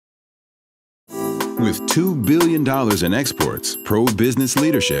With $2 billion in exports, pro-business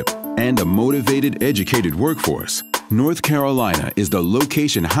leadership, and a motivated, educated workforce, North Carolina is the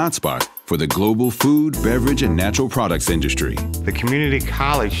location hotspot for the global food, beverage, and natural products industry. The community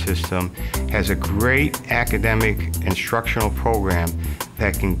college system has a great academic instructional program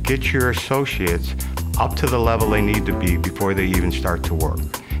that can get your associates up to the level they need to be before they even start to work.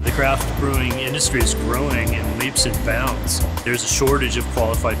 The craft brewing industry is growing in leaps and bounds. There's a shortage of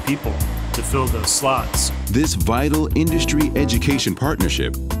qualified people to fill those slots. This vital industry education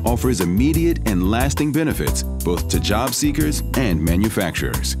partnership offers immediate and lasting benefits both to job seekers and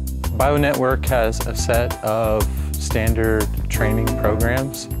manufacturers. BioNetwork has a set of standard training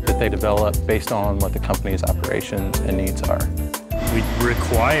programs that they develop based on what the company's operations and needs are. We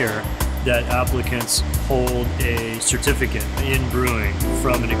require that applicants hold a certificate in brewing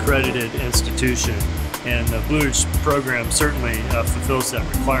from an accredited institution, and the Blue Ridge program certainly fulfills that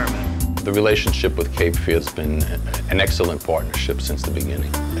requirement. The relationship with Cape Fear has been an excellent partnership since the beginning.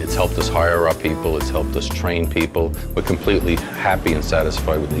 It's helped us hire our people, it's helped us train people. We're completely happy and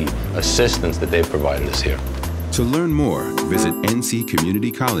satisfied with the assistance that they've provided us here. To learn more, visit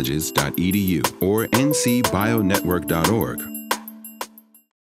ncommunitycolleges.edu or ncbionetwork.org.